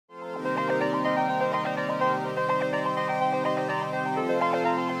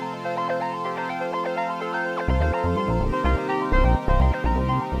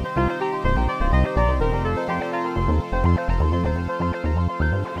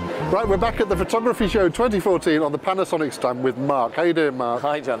Right, we're back at the Photography Show 2014 on the Panasonic stand with Mark. How you doing, Mark?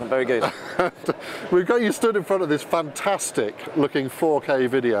 Hi, John. I'm very good. We've got you stood in front of this fantastic looking 4K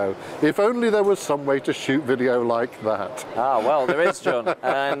video. If only there was some way to shoot video like that. Ah, well, there is, John.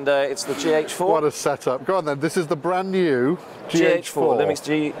 And it's the GH4. What a setup. Go on then, this is the brand new GH4, Lumix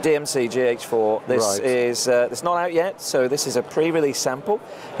DMC GH4. This is it's not out yet, so this is a pre-release sample.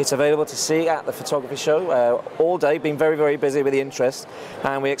 It's available to see at the Photography Show all day. Been very, very busy with the interest,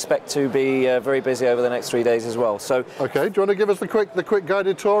 and we expect to be very busy over the next 3 days as well. So, okay, do you want to give us the quick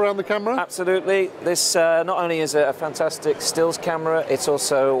guided tour around the camera? Absolutely. This not only is a fantastic stills camera, it's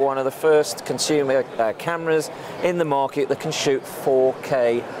also one of the first consumer cameras in the market that can shoot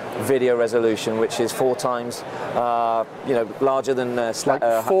 4K video resolution, which is 4 times, larger than like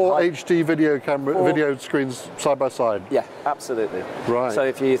 4 HD video screens side by side. Yeah, absolutely. Right. So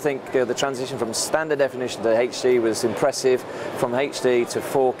if you think the transition from standard definition to HD was impressive, from HD to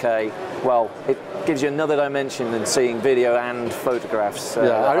 4K, well, it gives you another dimension than seeing video and photographs.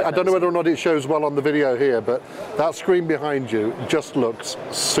 Yeah, I don't know whether or not it shows well on the video here, but that screen behind you just looks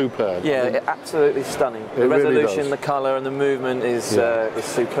superb. Yeah, I mean, absolutely stunning. The resolution, really the colour and the movement is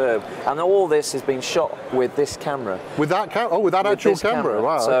superb. And all this has been shot with this camera. With that actual camera?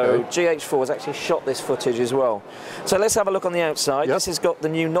 Wow. So GH4 has actually shot this footage as well. So let's have a look on the outside. Yep. This has got the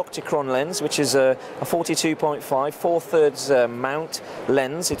new Nocticron lens, which is a 42.5 4/3 mount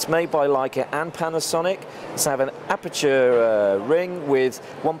lens. It's made by Leica and Panasonic. It's have an aperture ring with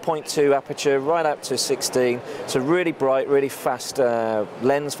 1.2 aperture right up to 16. It's a really bright, really fast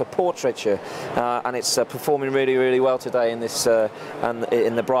lens for portraiture, and it's performing really, really well today in this and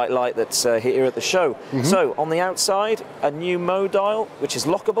in the bright light that's here at the show. So on the outside, a new mode dial, which is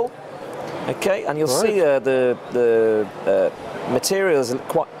lockable. Okay, and you'll see the materials are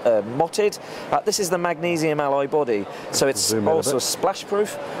quite motted. This is the magnesium alloy body, so it's also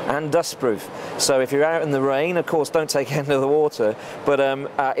splash-proof and dust-proof. So if you're out in the rain, of course, don't take it into the water, but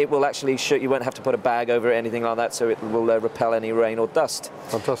it will actually shoot. You won't have to put a bag over it, anything like that, so it will repel any rain or dust.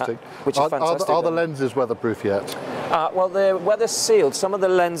 Fantastic. Which is fantastic. Are the lenses weatherproof yet? Well, they're weather sealed. Some of the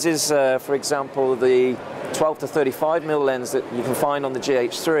lenses, for example, the 12 to 35mm lens that you can find on the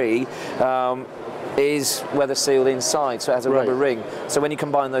GH3 is weather sealed inside, so it has a rubber ring. So when you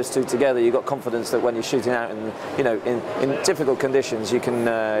combine those two together, you've got confidence that when you're shooting out in difficult conditions, you can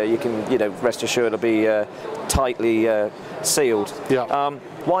rest assured it'll be tightly sealed. Yeah.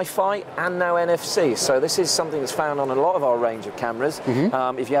 Wi-Fi and now NFC. So this is something that's found on a lot of our range of cameras.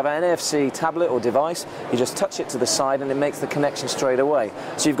 If you have an NFC tablet or device, you just touch it to the side and it makes the connection straight away.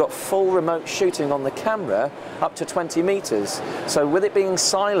 So you've got full remote shooting on the camera up to 20 meters. So with it being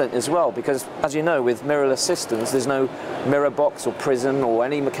silent as well, because as you know, with mirrorless systems, there's no mirror box or prism or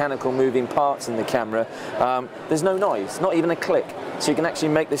any mechanical moving parts in the camera. There's no noise, not even a click. So you can actually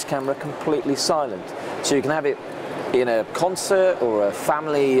make this camera completely silent. So you can have it in a concert or a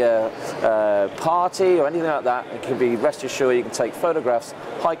family party or anything like that. It can be, rest assured, you can take photographs,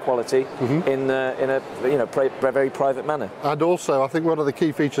 high quality, in a very private manner. And also, I think one of the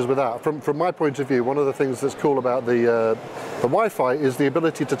key features with that, from my point of view, one of the things that's cool about the Wi-Fi is the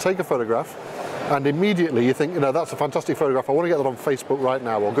ability to take a photograph and immediately you think, that's a fantastic photograph, I want to get that on Facebook right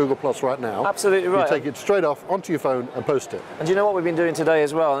now or Google Plus right now. Absolutely right. You take it straight off onto your phone and post it. And do you know what we've been doing today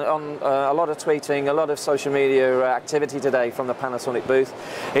as well? On a lot of tweeting, a lot of social media activity today from the Panasonic booth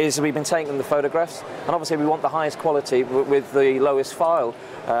is we've been taking the photographs, and obviously we want the highest quality with the lowest file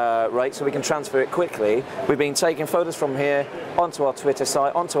rate so we can transfer it quickly. We've been taking photos from here onto our Twitter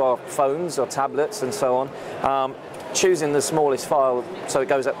site, onto our phones or tablets and so on. Choosing the smallest file so it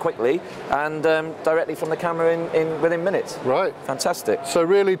goes up quickly and directly from the camera within minutes. Right. Fantastic. So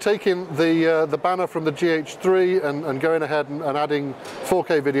really taking the banner from the GH3 and going ahead and adding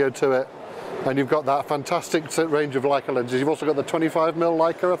 4K video to it, and you've got that fantastic range of Leica lenses. You've also got the 25mm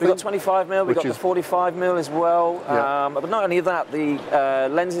Leica, I think? We've got 25mm, we've got the 45mm as well. Yeah. But not only that, the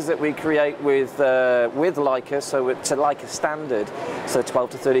lenses that we create with Leica, so it's a Leica standard, so 12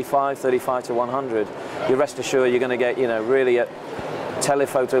 to 35, 35 to 100. You rest assured you're going to get, really a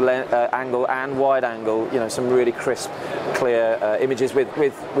telephoto angle and wide angle, some really crisp, clear images with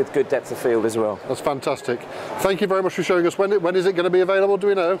good depth of field as well. That's fantastic. Thank you very much for showing us. When is it going to be available, do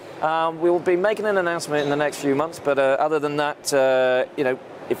we know? We'll be making an announcement in the next few months, but other than that,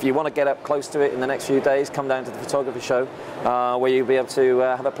 if you want to get up close to it in the next few days, come down to the photography show where you'll be able to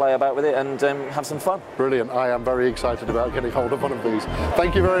have a play about with it and have some fun. Brilliant. I am very excited about getting hold of one of these.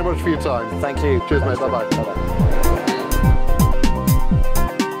 Thank you very much for your time. Thank you. Cheers, mate. Bye-bye. Bye-bye.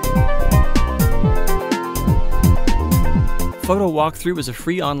 Photo Walkthrough is a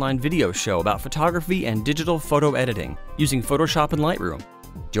free online video show about photography and digital photo editing using Photoshop and Lightroom.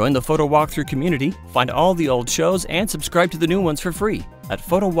 Join the Photo Walkthrough community, find all the old shows, and subscribe to the new ones for free at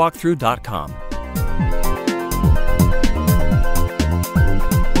photowalkthrough.com.